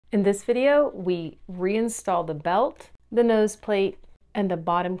In this video, we reinstall the belt, the nose plate, and the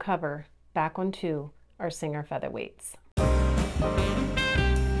bottom cover back onto our Singer Featherweights.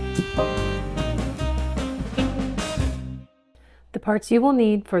 The parts you will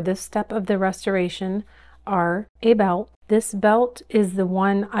need for this step of the restoration are a belt. This belt is the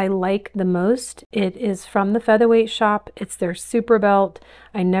one I like the most. It is from the Featherweight Shop. It's their super belt.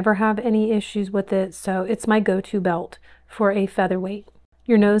 I never have any issues with it, so it's my go-to belt for a featherweight.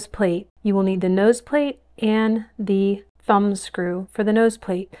 Your nose plate. You will need the nose plate and the thumb screw for the nose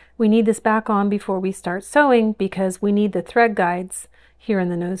plate. We need this back on before we start sewing because we need the thread guides here in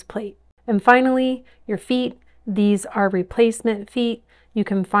the nose plate. And finally, your feet. These are replacement feet. You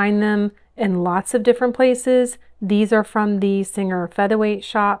can find them in lots of different places. These are from the Singer Featherweight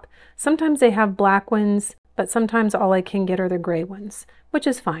Shop. Sometimes they have black ones, but sometimes all I can get are the gray ones, which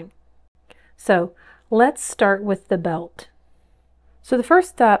is fine. So let's start with the belt. So the first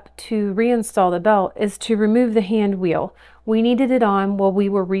step to reinstall the belt is to remove the hand wheel. We needed it on while we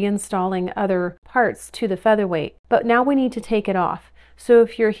were reinstalling other parts to the featherweight, but now we need to take it off. So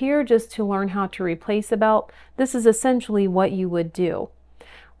if you're here just to learn how to replace a belt, this is essentially what you would do.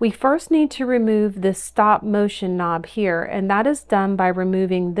 We first need to remove this stop motion knob here, and that is done by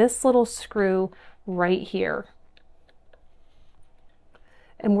removing this little screw right here.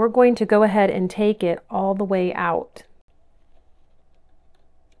 And we're going to go ahead and take it all the way out.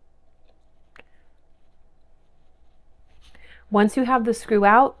 Once you have the screw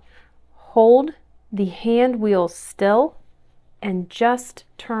out, hold the hand wheel still and just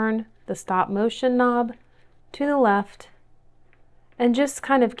turn the stop motion knob to the left and just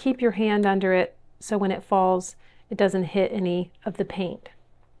kind of keep your hand under it so when it falls, it doesn't hit any of the paint.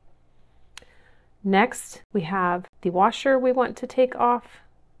 Next, we have the washer we want to take off.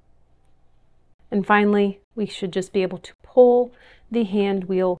 And finally, we should just be able to pull the hand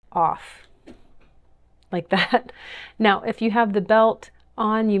wheel off. Like that. Now, if you have the belt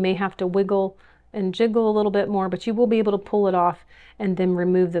on, you may have to wiggle and jiggle a little bit more, but you will be able to pull it off and then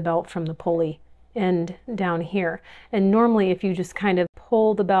remove the belt from the pulley end down here. And normally, if you just kind of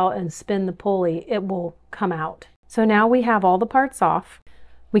pull the belt and spin the pulley, it will come out. So now we have all the parts off.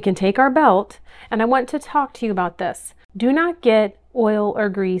 We can take our belt, and I want to talk to you about this. Do not get oil or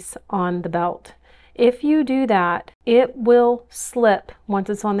grease on the belt. If you do that, it will slip once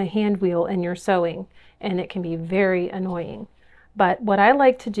it's on the hand wheel and you're sewing, and it can be very annoying. But what I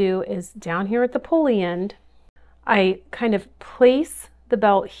like to do is down here at the pulley end, I kind of place the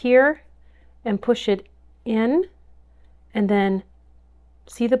belt here and push it in, and then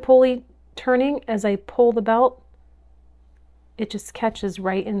see the pulley turning as I pull the belt? It just catches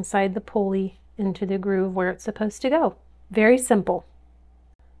right inside the pulley into the groove where it's supposed to go. Very simple.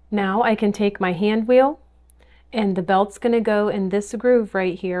 Now I can take my hand wheel, and the belt's going to go in this groove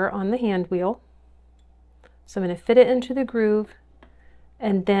right here on the hand wheel. So I'm going to fit it into the groove,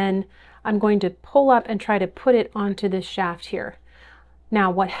 and then I'm going to pull up and try to put it onto this shaft here. Now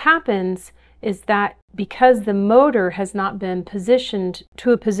what happens is that because the motor has not been positioned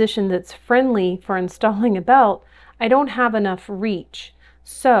to a position that's friendly for installing a belt, I don't have enough reach.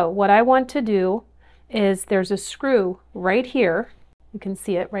 So what I want to do is there's a screw right here. You can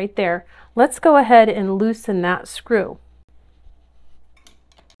see it right there. Let's go ahead and loosen that screw.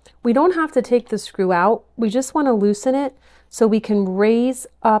 We don't have to take the screw out. We just want to loosen it so we can raise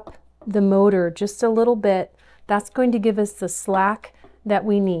up the motor just a little bit. That's going to give us the slack that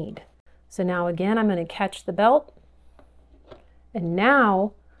we need. So now again, I'm going to catch the belt, and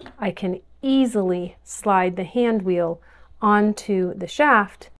now I can easily slide the hand wheel onto the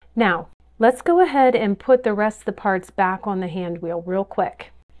shaft. Now, let's go ahead and put the rest of the parts back on the hand wheel real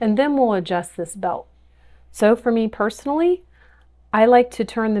quick, and then we'll adjust this belt. So for me personally, I like to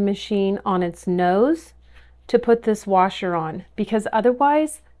turn the machine on its nose to put this washer on, because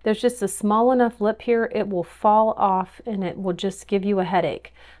otherwise there's just a small enough lip here, it will fall off and it will just give you a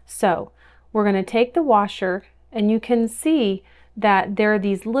headache. So we're going to take the washer, and you can see that there are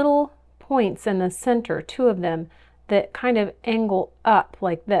these little points in the center, two of them, that kind of angle up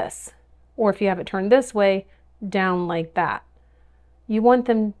like this. Or if you have it turned this way, down like that. You want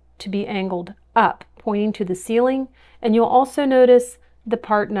them to be angled up, pointing to the ceiling, and you'll also notice the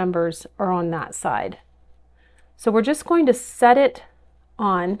part numbers are on that side. So we're just going to set it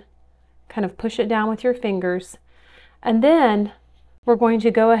on, kind of push it down with your fingers, and then we're going to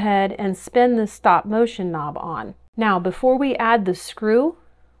go ahead and spin the stop motion knob on. Now, before we add the screw,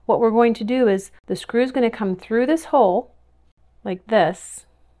 what we're going to do is the screw is going to come through this hole like this,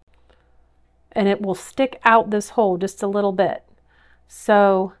 and it will stick out this hole just a little bit.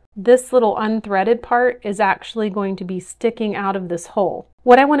 So this little unthreaded part is actually going to be sticking out of this hole.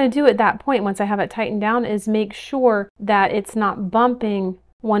 What I want to do at that point, once I have it tightened down, is make sure that it's not bumping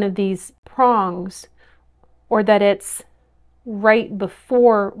one of these prongs, or that it's right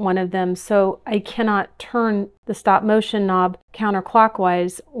before one of them, so I cannot turn the stop motion knob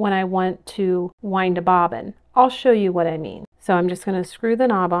counterclockwise when I want to wind a bobbin. I'll show you what I mean. So I'm just going to screw the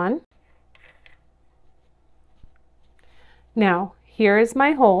knob on. Now here is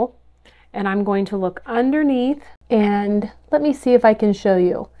my hole, and I'm going to look underneath, and let me see if I can show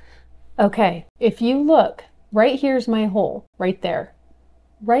you. Okay, if you look, right here's my hole, right there.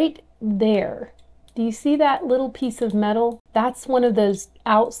 Right there. Do you see that little piece of metal? That's one of those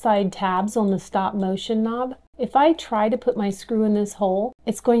outside tabs on the stop motion knob. If I try to put my screw in this hole,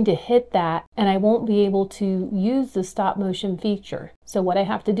 it's going to hit that and I won't be able to use the stop motion feature. So what I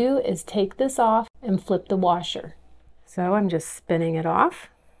have to do is take this off and flip the washer. So I'm just spinning it off.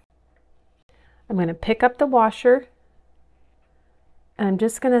 I'm going to pick up the washer and I'm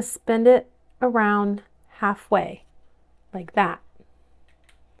just going to spin it around halfway, like that.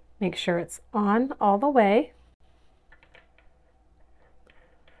 Make sure it's on all the way.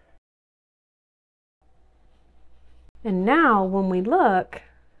 And now when we look,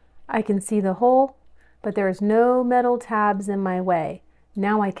 I can see the hole, but there's no metal tabs in my way.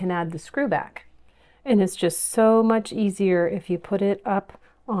 Now I can add the screw back. And it's just so much easier if you put it up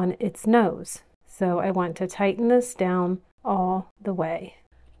on its nose. So I want to tighten this down all the way.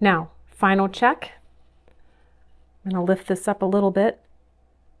 Now, final check. I'm going to lift this up a little bit.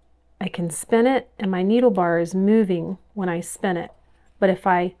 I can spin it and my needle bar is moving when I spin it. But if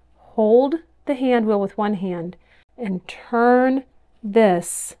I hold the hand wheel with one hand and turn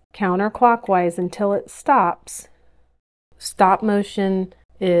this counterclockwise until it stops, stop motion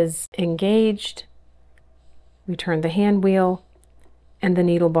is engaged. We turn the hand wheel and the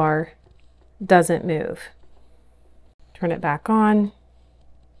needle bar doesn't move. Turn it back on.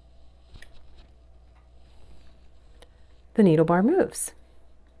 The needle bar moves.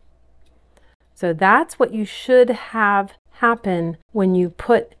 So that's what you should have happen when you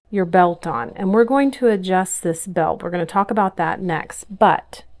put your belt on. And we're going to adjust this belt. We're going to talk about that next.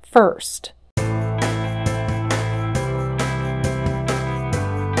 But first,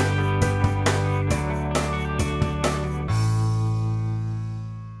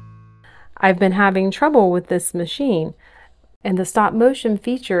 I've been having trouble with this machine, and the stop motion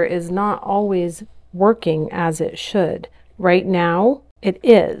feature is not always working as it should. Right now, it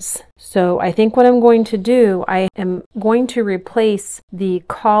is. So I think what I'm going to do, I am going to replace the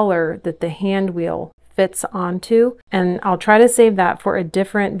collar that the hand wheel fits onto, and I'll try to save that for a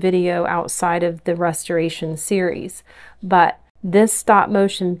different video outside of the restoration series. But this stop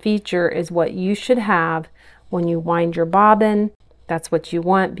motion feature is what you should have when you wind your bobbin. That's what you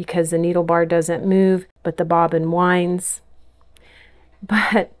want because the needle bar doesn't move, but the bobbin winds.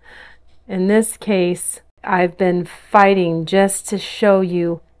 But in this case, I've been fighting just to show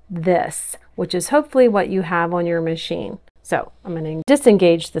you this, which is hopefully what you have on your machine. So I'm going to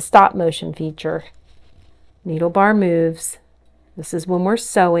disengage the stop motion feature. Needle bar moves. This is when we're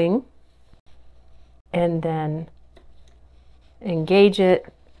sewing. And then engage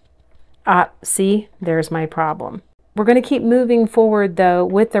it. See, there's my problem. We're going to keep moving forward though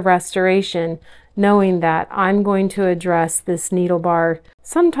with the restoration, knowing that I'm going to address this needle bar.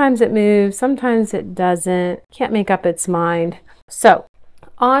 Sometimes it moves, sometimes it doesn't, can't make up its mind. So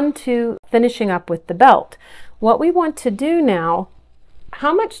on to finishing up with the belt. What we want to do now,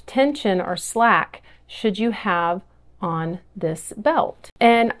 how much tension or slack should you have on this belt?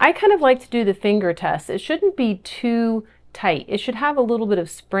 And I kind of like to do the finger test. It shouldn't be too tight. It should have a little bit of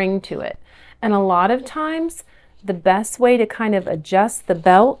spring to it. And a lot of times, the best way to kind of adjust the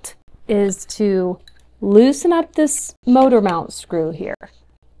belt is to loosen up this motor mount screw here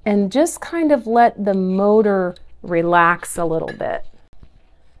and just kind of let the motor relax a little bit.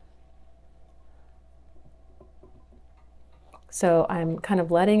 So I'm kind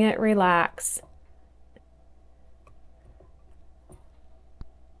of letting it relax.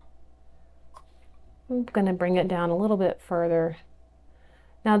 I'm going to bring it down a little bit further.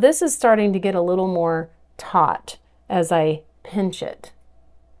 Now this is starting to get a little more taut as I pinch it.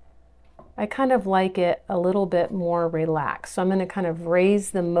 I kind of like it a little bit more relaxed. So I'm going to kind of raise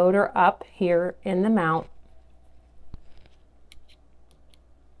the motor up here in the mount.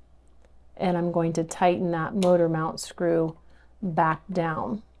 And I'm going to tighten that motor mount screw back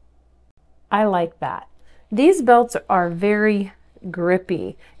down. I like that. These belts are very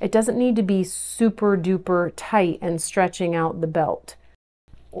grippy. It doesn't need to be super duper tight and stretching out the belt.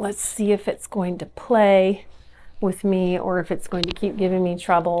 Let's see if it's going to play. with me or if it's going to keep giving me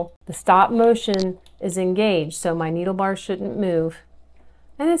trouble. The stop motion is engaged, so my needle bar shouldn't move.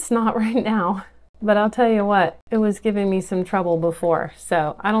 And it's not right now. But I'll tell you what, it was giving me some trouble before.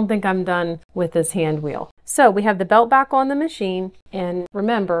 So I don't think I'm done with this hand wheel. So we have the belt back on the machine. And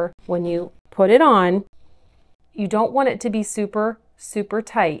remember, when you put it on, you don't want it to be super, super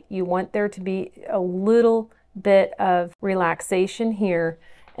tight. You want there to be a little bit of relaxation here.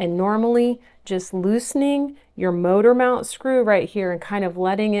 And normally just loosening your motor mount screw right here and kind of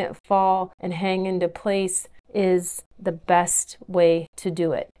letting it fall and hang into place is the best way to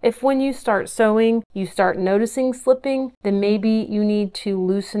do it. If when you start sewing, you start noticing slipping, then maybe you need to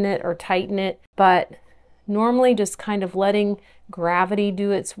loosen it or tighten it. But normally just kind of letting gravity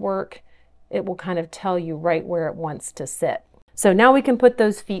do its work, it will kind of tell you right where it wants to sit. So now we can put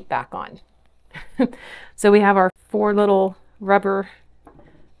those feet back on. So we have our 4 little rubber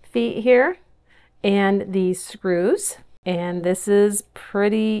feet here and these screws. And this is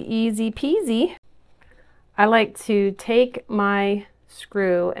pretty easy peasy. I like to take my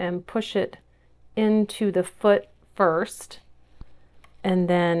screw and push it into the foot first and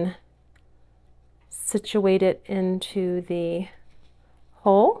then situate it into the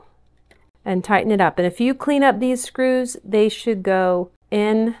hole and tighten it up. And if you clean up these screws, they should go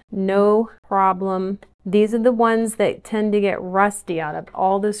in no problem. These are the ones that tend to get rusty out of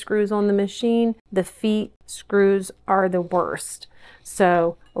all the screws on the machine. The feet screws are the worst.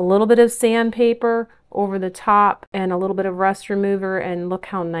 So a little bit of sandpaper over the top and a little bit of rust remover, and look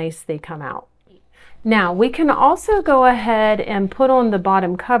how nice they come out. Now we can also go ahead and put on the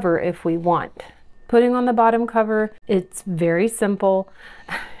bottom cover if we want. Putting on the bottom cover, it's very simple.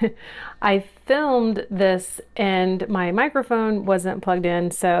 I filmed this and my microphone wasn't plugged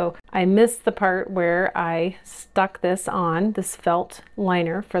in, so I missed the part where I stuck this on, this felt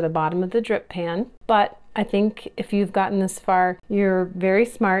liner for the bottom of the drip pan. But I think if you've gotten this far, you're very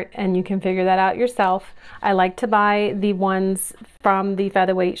smart and you can figure that out yourself. I like to buy the ones from the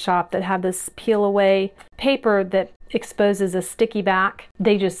Featherweight shop that have this peel away paper that exposes a sticky back.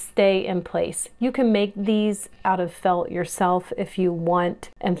 They just stay in place. You can make these out of felt yourself if you want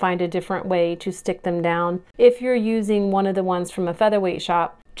and find a different way to stick them down. If you're using one of the ones from a Featherweight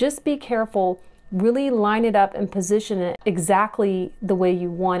shop, just be careful. Really line it up and position it exactly the way you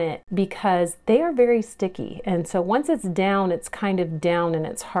want it, because they are very sticky. And so once it's down, it's kind of down and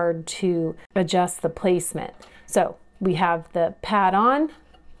it's hard to adjust the placement. So we have the pad on.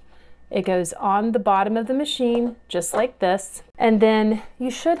 It goes on the bottom of the machine, just like this. And then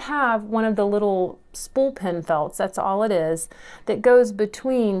you should have one of the little spool pin felts, that's all it is, that goes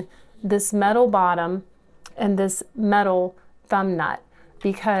between this metal bottom and this metal thumb nut,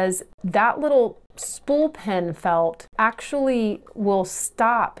 because that little spool pin felt actually will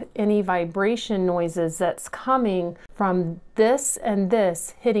stop any vibration noises that's coming from this and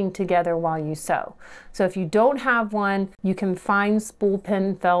this hitting together while you sew. So if you don't have one, you can find spool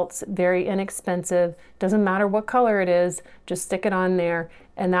pin felts, very inexpensive. Doesn't matter what color it is, just stick it on there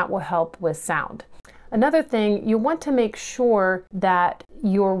and that will help with sound. Another thing, you want to make sure that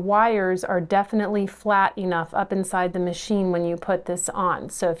your wires are definitely flat enough up inside the machine when you put this on.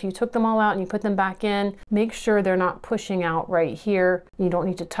 So if you took them all out and you put them back in, make sure they're not pushing out right here. You don't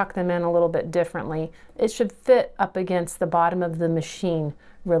need to tuck them in a little bit differently. It should fit up against the bottom of the machine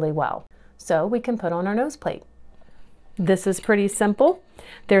really well. So we can put on our nose plate. This is pretty simple.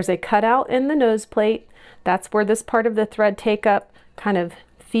 There's a cutout in the nose plate. That's where this part of the thread take up kind of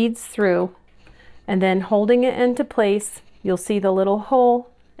feeds through. And then holding it into place, you'll see the little hole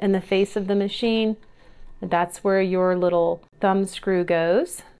in the face of the machine. That's where your little thumb screw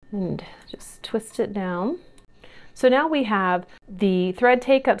goes. And just twist it down. So now we have the thread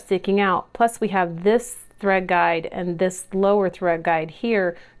take up sticking out, plus we have this thread guide and this lower thread guide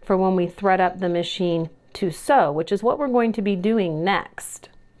here for when we thread up the machine to sew, which is what we're going to be doing next.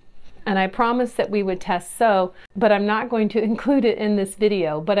 And I promised that we would test sew, but I'm not going to include it in this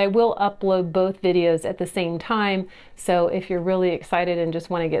video, but I will upload both videos at the same time. So if you're really excited and just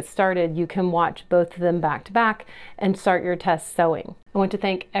want to get started, you can watch both of them back to back and start your test sewing. I want to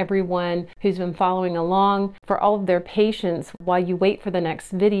thank everyone who's been following along for all of their patience while you wait for the next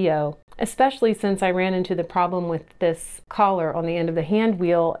video, especially since I ran into the problem with this collar on the end of the hand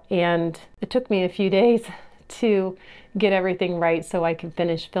wheel, and it took me a few days to get everything right so I could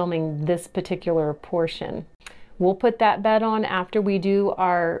finish filming this particular portion. We'll put that bed on after we do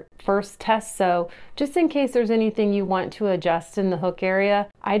our first test sew, just in case there's anything you want to adjust in the hook area.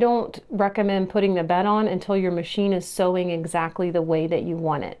 I don't recommend putting the bed on until your machine is sewing exactly the way that you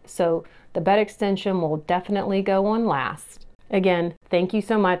want it. So the bed extension will definitely go on last. Again, thank you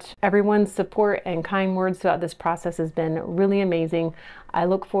so much. Everyone's support and kind words throughout this process has been really amazing. I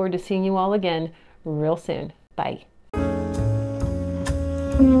look forward to seeing you all again real soon. Bye.